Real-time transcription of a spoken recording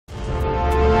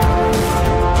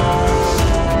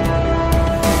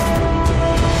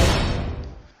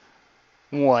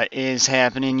What is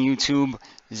happening, YouTube?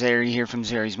 Zary here from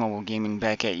Zary's Mobile Gaming,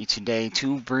 back at you today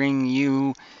to bring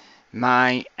you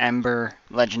my Ember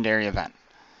legendary event.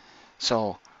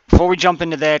 So before we jump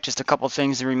into that, just a couple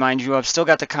things to remind you of. Still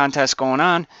got the contest going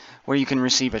on where you can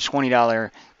receive a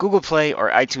 $20 Google Play or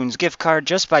iTunes gift card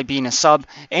just by being a sub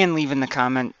and leaving the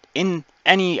comment in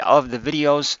any of the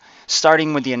videos,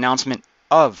 starting with the announcement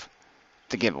of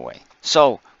the giveaway.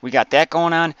 So we got that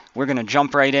going on. We're going to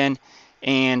jump right in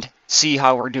and see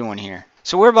how we're doing here.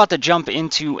 So we're about to jump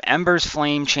into Embers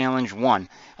Flame Challenge 1.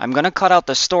 I'm going to cut out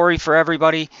the story for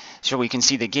everybody so we can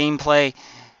see the gameplay.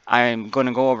 I'm going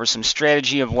to go over some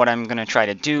strategy of what I'm going to try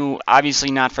to do.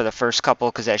 Obviously not for the first couple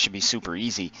because that should be super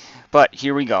easy. But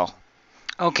here we go.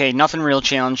 Okay, nothing real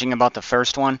challenging about the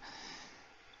first one.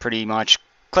 Pretty much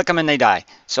click them and they die.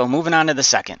 So moving on to the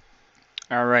second.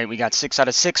 Alright, we got 6 out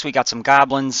of 6. We got some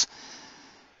goblins.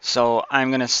 So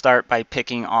I'm going to start by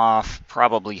picking off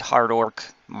probably Hard Orc,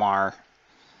 Mar,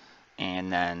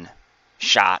 and then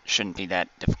Shot. Shouldn't be that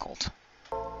difficult.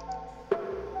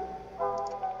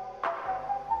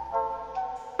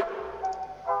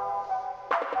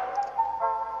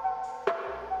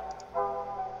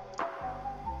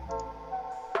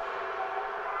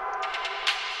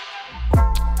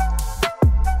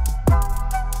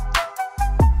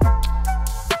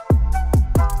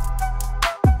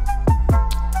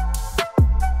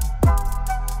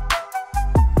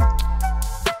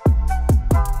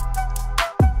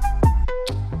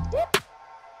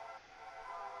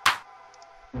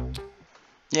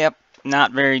 Yep,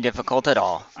 not very difficult at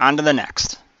all. On to the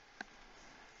next.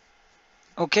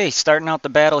 Okay, starting out the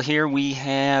battle here, we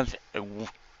have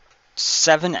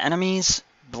 7 enemies,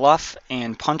 Bluff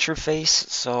and Puncher Face.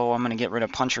 So I'm going to get rid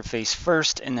of Puncher Face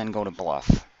first and then go to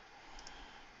Bluff.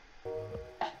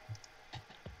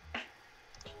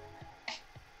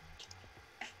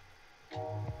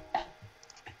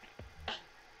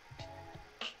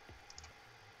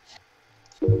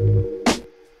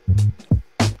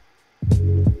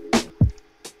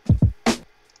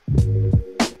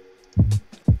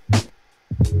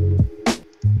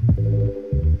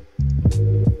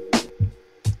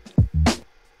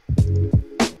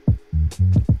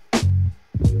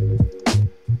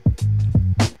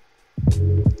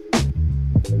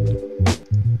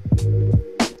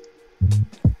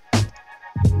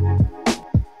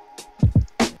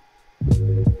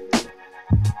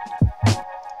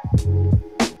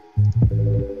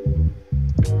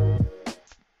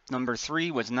 Number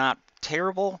 3 was not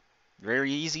terrible,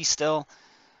 very easy still.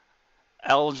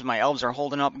 Elves, my elves are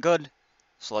holding up good,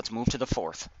 so let's move to the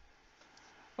 4th.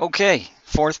 Okay,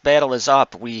 4th battle is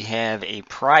up. We have a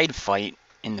pride fight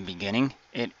in the beginning.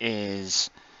 It is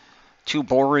 2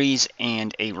 Boris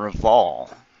and a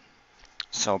Revol.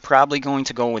 So probably going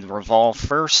to go with Revol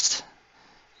first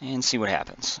and see what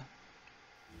happens.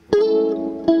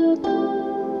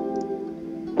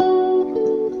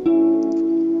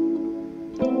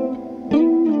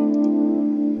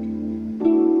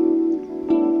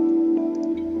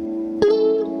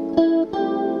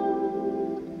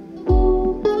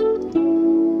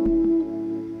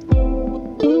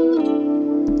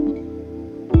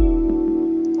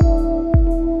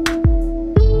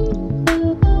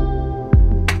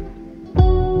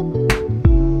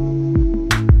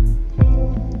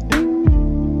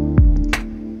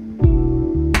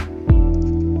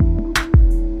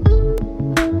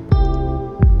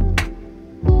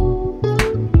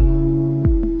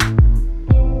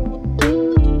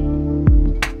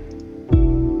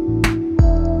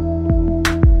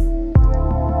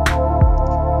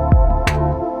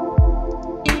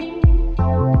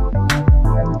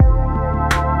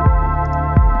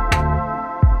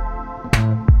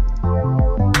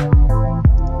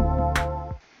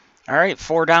 Alright,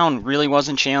 4 down really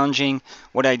wasn't challenging.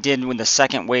 What I did with the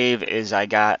second wave is I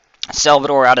got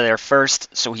Salvador out of there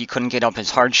first so he couldn't get up his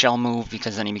hard shell move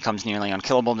because then he becomes nearly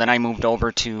unkillable. Then I moved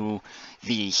over to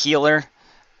the healer,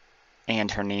 and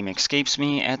her name escapes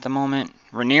me at the moment.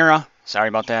 Rhaenyra, sorry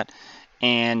about that.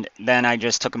 And then I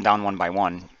just took him down one by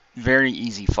one. Very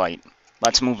easy fight.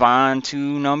 Let's move on to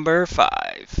number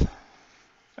 5.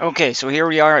 Okay, so here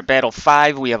we are at Battle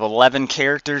 5. We have 11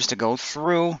 characters to go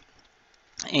through.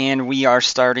 And we are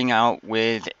starting out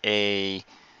with a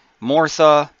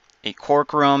Mortha, a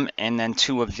Corcorum, and then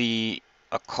 2 of the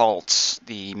occults,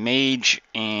 the Mage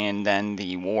and then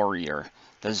the Warrior,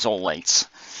 the Zolites.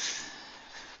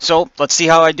 So let's see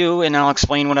how I do, and I'll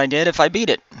explain what I did if I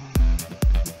beat it.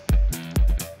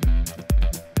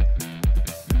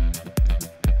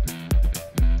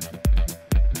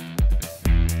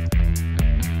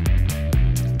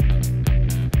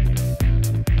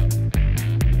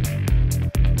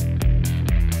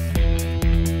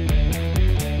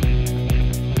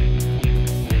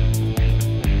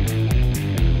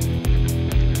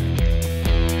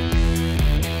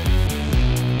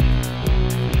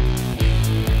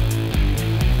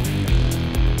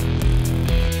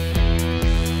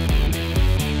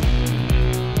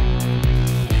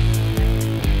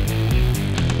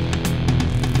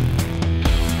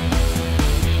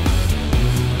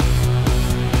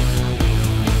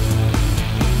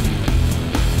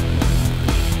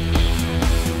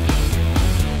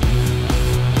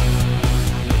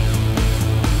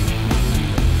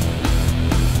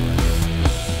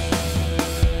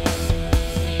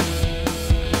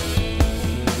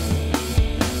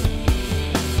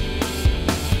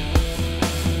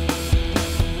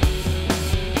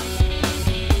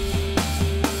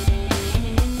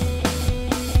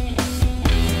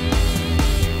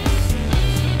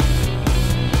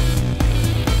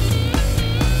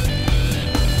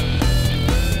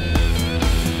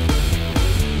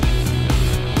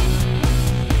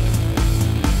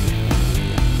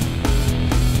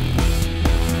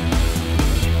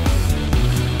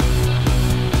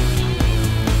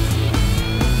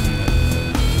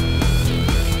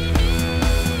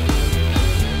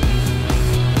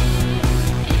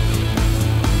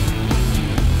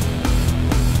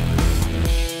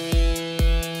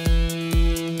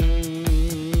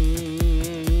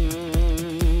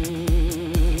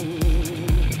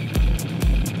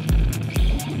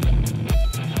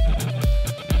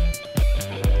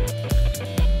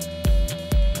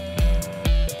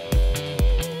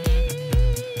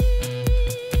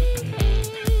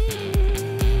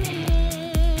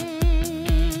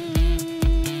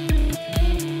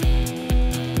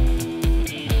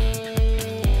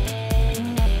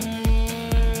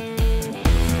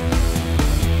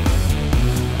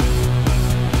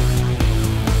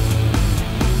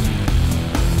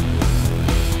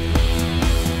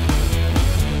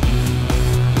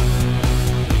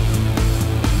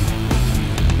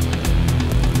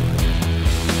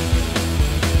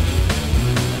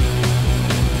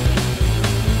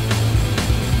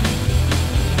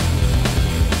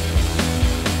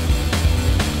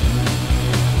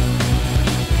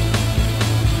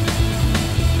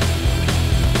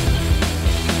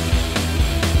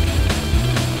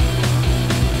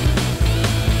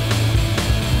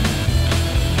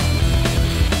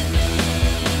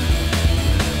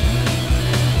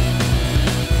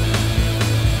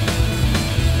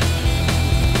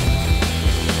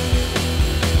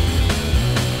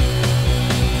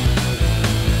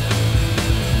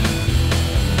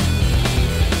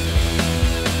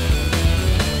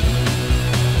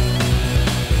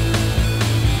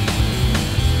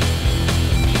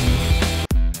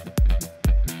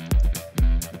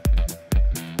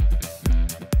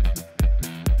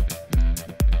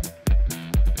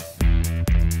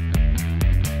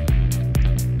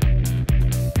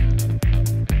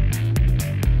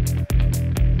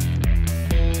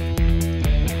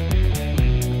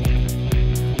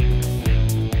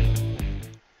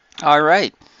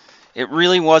 Alright, it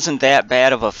really wasn't that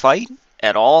bad of a fight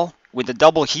at all. With the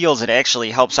double heals, it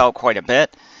actually helps out quite a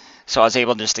bit. So I was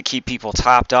able just to keep people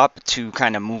topped up to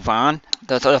kind of move on.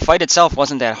 The fight itself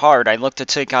wasn't that hard. I looked to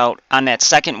take out, on that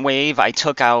second wave, I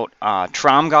took out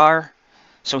Tromgar,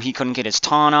 so he couldn't get his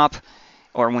taunt up.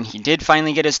 Or when he did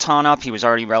finally get his taunt up, he was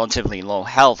already relatively low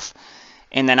health.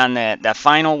 And then on that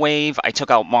final wave, I took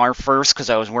out Mar first because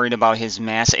I was worried about his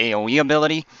mass AoE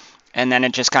ability. And then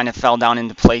it just kind of fell down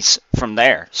into place from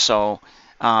there. So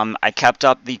I kept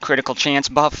up the critical chance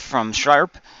buff from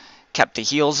Sharp, kept the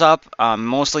heals up,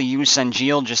 mostly used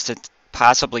Senjil just to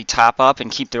possibly top up and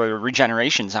keep the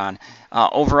regenerations on.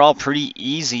 Overall, pretty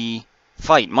easy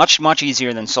fight. Much, much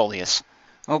easier than Solius.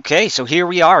 Okay, so here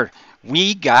we are.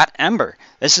 We got Ember.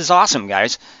 This is awesome,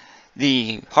 guys.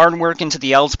 The hard work into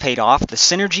the Elves paid off. The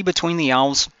synergy between the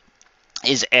Elves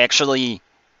is actually,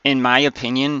 in my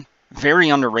opinion, very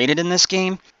underrated in this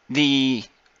game. The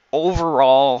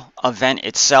overall event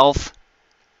itself,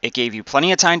 it gave you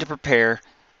plenty of time to prepare.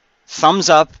 Thumbs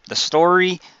up. The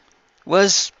story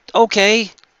was okay.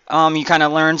 You kind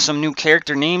of learned some new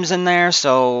character names in there,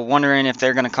 so wondering if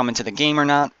they're going to come into the game or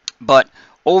not. But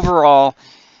overall,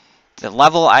 the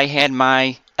level I had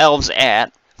my Elves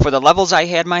at, for the levels I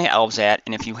had my Elves at,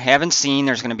 and if you haven't seen,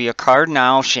 there's going to be a card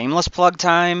now, shameless plug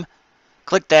time.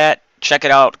 Click that, check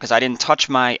it out, because I didn't touch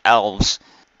my Elves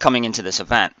coming into this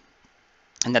event.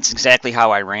 And that's exactly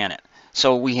how I ran it.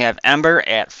 So we have Ember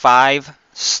at 5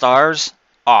 stars.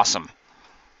 Awesome.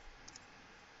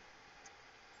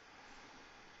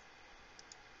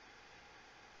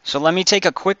 So let me take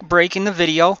a quick break in the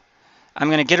video. I'm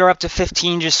going to get her up to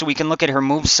 15 just so we can look at her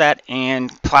moveset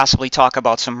and possibly talk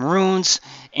about some runes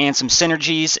and some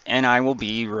synergies, and I will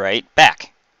be right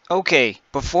back. Okay,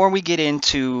 before we get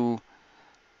into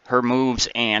her moves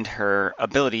and her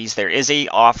abilities, there is a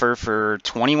offer for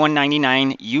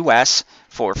 $21.99 US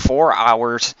for 4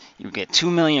 hours. You get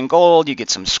 2 million gold, you get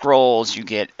some scrolls, you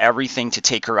get everything to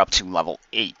take her up to level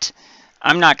 8.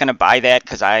 I'm not going to buy that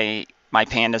because my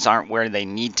pandas aren't where they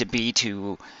need to be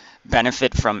to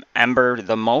benefit from Ember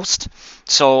the most,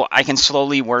 so I can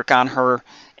slowly work on her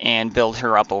and build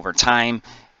her up over time.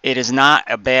 It is not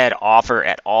a bad offer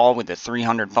at all with the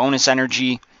 300 bonus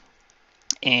energy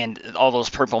and all those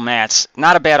purple mats.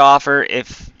 Not a bad offer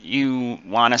if you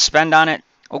want to spend on it.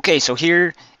 Okay, so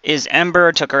here is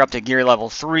Ember. Took her up to gear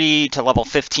level 3 to level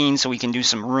 15 so we can do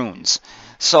some runes.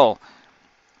 So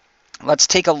let's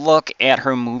take a look at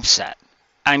her moveset.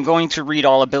 I'm going to read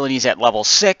all abilities at level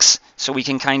 6 so we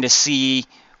can kind of see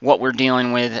what we're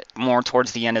dealing with more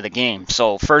towards the end of the game.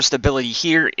 So first ability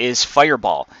here is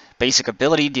Fireball. Basic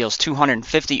ability deals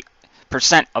 250%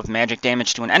 of magic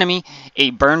damage to an enemy.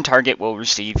 A burn target will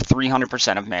receive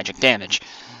 300% of magic damage.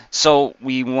 So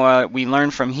we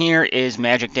learn from here is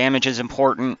magic damage is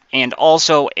important, and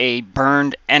also a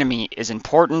burned enemy is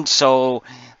important. So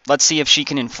let's see if she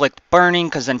can inflict burning,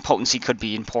 because then potency could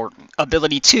be important.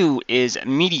 Ability 2 is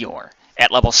Meteor.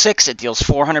 At level 6, it deals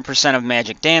 400% of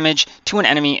magic damage to an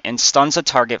enemy and stuns a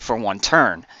target for 1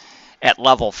 turn. At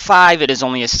level 5, it is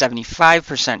only a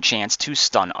 75% chance to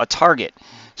stun a target.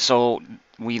 So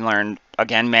we learned,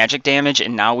 again, magic damage,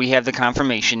 and now we have the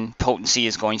confirmation potency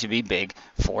is going to be big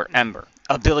for Ember.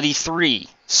 Ability 3,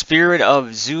 Spirit of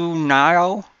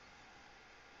Zunio. I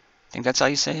think that's how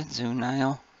you say it,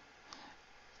 Zunio.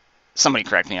 Somebody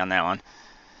correct me on that one.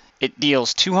 It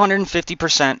deals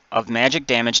 250% of magic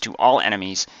damage to all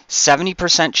enemies,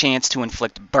 70% chance to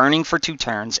inflict burning for 2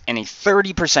 turns, and a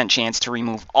 30% chance to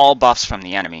remove all buffs from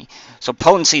the enemy. So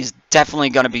potency is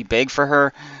definitely going to be big for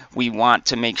her. We want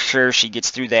to make sure she gets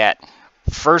through that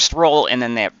first roll and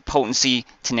then that potency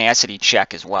tenacity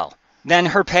check as well. Then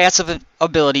her passive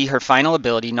ability, her final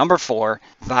ability, number 4,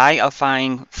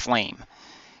 Vivifying Flame.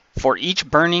 For each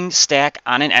burning stack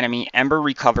on an enemy, Ember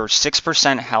recovers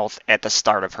 6% health at the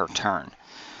start of her turn.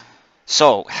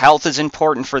 So, health is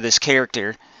important for this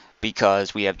character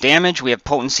because we have damage, we have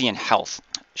potency, and health.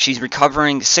 She's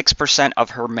recovering 6% of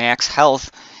her max health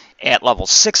at level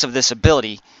 6 of this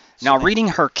ability. Now, reading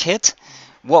her kit,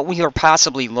 what we are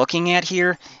possibly looking at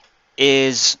here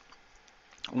is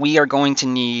we are going to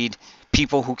need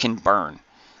people who can burn.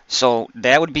 So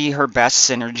that would be her best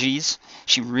synergies.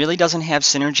 She really doesn't have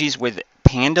synergies with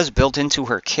pandas built into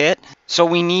her kit. So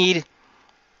we need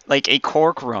like a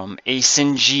Corkroom, a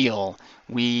Sinjil.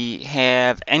 We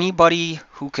have anybody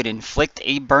who could inflict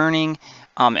a burning,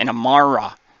 and a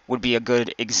Mara would be a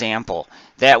good example.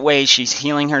 That way she's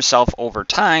healing herself over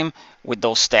time with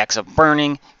those stacks of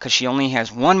burning because she only has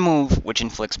 1 move which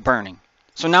inflicts burning.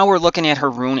 So now we're looking at her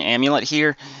rune amulet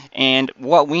here, and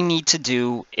what we need to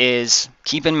do is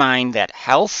keep in mind that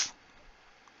health,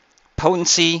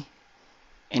 potency,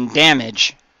 and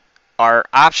damage are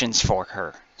options for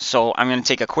her. So I'm going to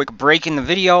take a quick break in the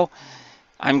video.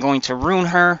 I'm going to rune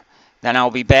her, then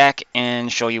I'll be back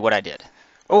and show you what I did.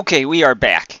 Okay, we are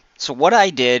back. So what I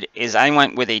did is I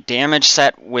went with a damage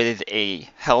set with a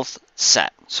health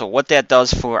set. So what that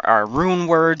does for our rune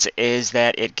words is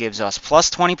that it gives us plus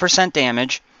 20%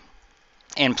 damage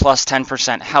and plus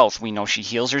 10% health. We know she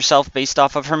heals herself based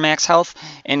off of her max health,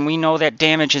 and we know that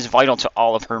damage is vital to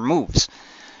all of her moves.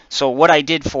 So what I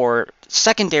did for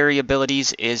secondary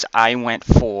abilities is I went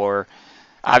for,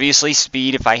 obviously,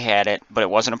 speed if I had it, but it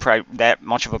wasn't that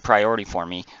much of a priority for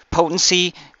me.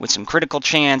 Potency with some critical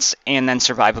chance, and then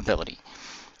survivability.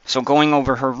 So going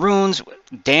over her runes,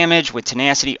 damage with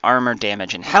tenacity, armor,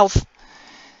 damage, and health.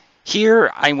 Here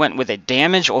I went with a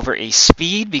damage over a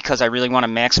speed because I really want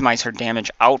to maximize her damage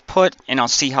output, and I'll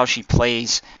see how she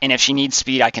plays. And if she needs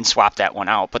speed, I can swap that one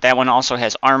out. But that one also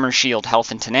has armor, shield,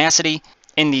 health, and tenacity.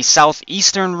 In the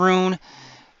southeastern rune,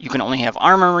 you can only have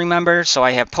armor, remember, so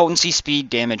I have potency, speed,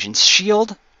 damage, and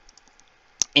shield.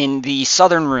 In the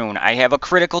southern rune, I have a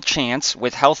critical chance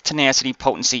with health, tenacity,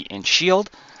 potency, and shield.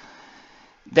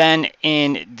 Then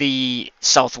in the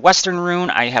southwestern rune,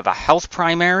 I have a health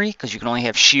primary, because you can only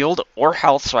have shield or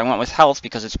health, so I went with health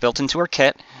because it's built into her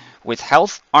kit, with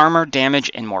health, armor, damage,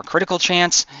 and more critical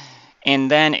chance.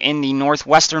 And then in the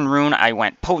northwestern rune, I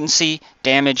went potency,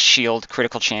 damage, shield,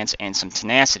 critical chance, and some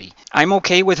tenacity. I'm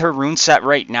okay with her rune set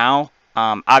right now.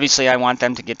 Obviously, I want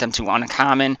them to get them to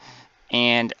uncommon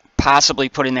and possibly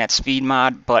put in that speed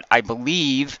mod, but I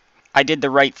believe I did the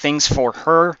right things for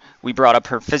her. We brought up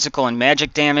her physical and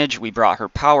magic damage. We brought her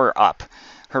power up.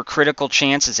 Her critical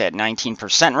chance is at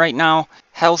 19% right now.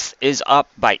 Health is up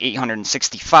by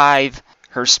 865.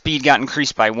 Her speed got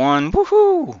increased by 1.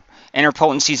 Woohoo! And her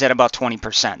potency is at about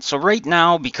 20%. So right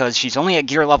now, because she's only at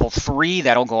gear level 3,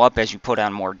 that'll go up as you put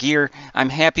on more gear, I'm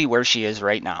happy where she is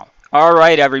right now.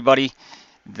 Alright everybody,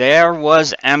 there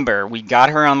was Ember. We got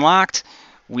her unlocked,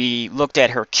 we looked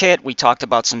at her kit, we talked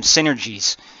about some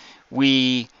synergies.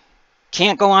 We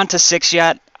can't go on to 6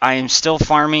 yet. I am still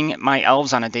farming my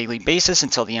elves on a daily basis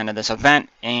until the end of this event,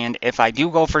 and if I do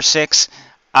go for 6,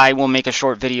 I will make a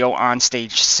short video on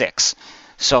stage 6.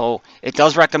 So it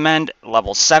does recommend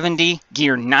level 70,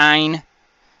 gear 9,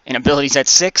 and abilities at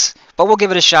 6, but we'll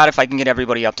give it a shot if I can get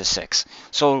everybody up to 6.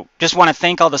 So just want to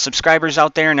thank all the subscribers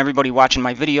out there and everybody watching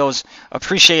my videos.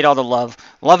 Appreciate all the love.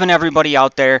 Loving everybody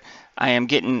out there. I am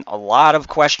getting a lot of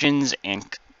questions and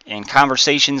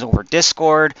conversations over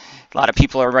Discord. A lot of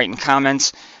people are writing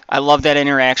comments. I love that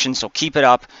interaction, so keep it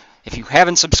up. If you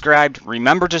haven't subscribed,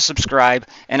 remember to subscribe,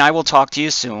 and I will talk to you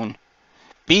soon.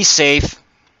 Be safe.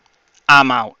 I'm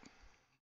out.